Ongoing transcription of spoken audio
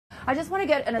I just want to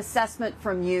get an assessment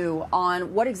from you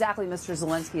on what exactly Mr.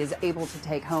 Zelenskyy is able to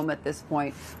take home at this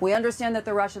point. We understand that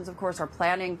the Russians, of course, are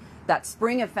planning that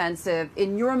spring offensive.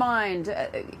 In your mind,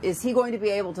 is he going to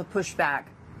be able to push back?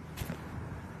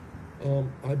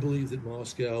 I believe that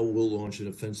Moscow will launch an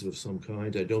offensive of some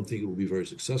kind. I don't think it will be very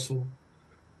successful.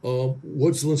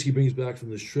 What Zelenskyy brings back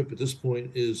from this trip at this point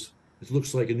is, it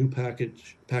looks like a new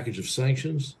package of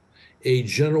sanctions, a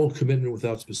general commitment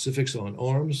without specifics on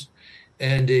arms,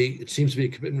 and it seems to be a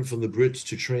commitment from the Brits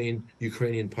to train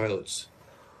Ukrainian pilots.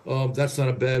 That's not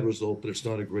a bad result, but it's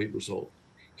not a great result.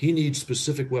 He needs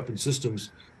specific weapon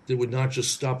systems that would not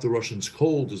just stop the Russians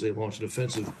cold as they launch an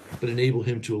offensive, but enable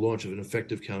him to launch an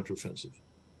effective counteroffensive.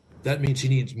 That means he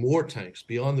needs more tanks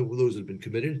beyond those that have been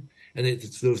committed, and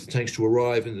it's those tanks to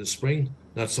arrive in the spring,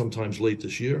 not sometimes late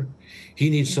this year.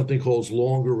 He needs something called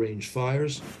longer range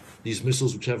fires, these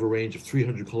missiles which have a range of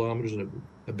 300 kilometers and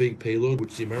a big payload,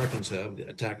 which the Americans have, the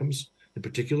ATACMS in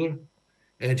particular.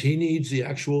 And he needs the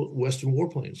actual Western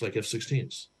warplanes like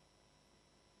F-16s.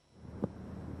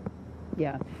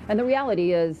 Yeah. And the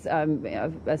reality is,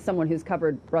 as someone who's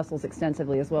covered Brussels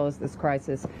extensively as well as this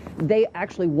crisis, they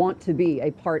actually want to be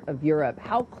a part of Europe.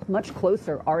 How much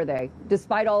closer are they,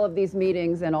 despite all of these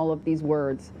meetings and all of these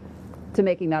words, to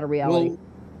making that a reality? Well,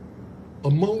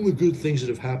 among the good things that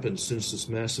have happened since this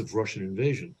massive Russian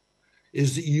invasion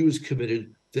is the EU is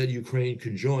committed that Ukraine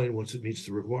can join once it meets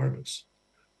the requirements.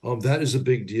 That is a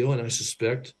big deal, and I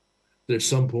suspect that at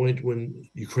some point when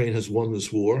Ukraine has won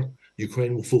this war,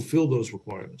 Ukraine will fulfill those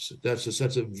requirements.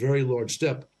 That's a very large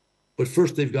step. But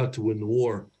first, they've got to win the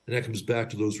war. And that comes back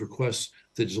to those requests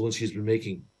that Zelenskyy has been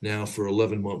making now for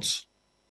 11 months.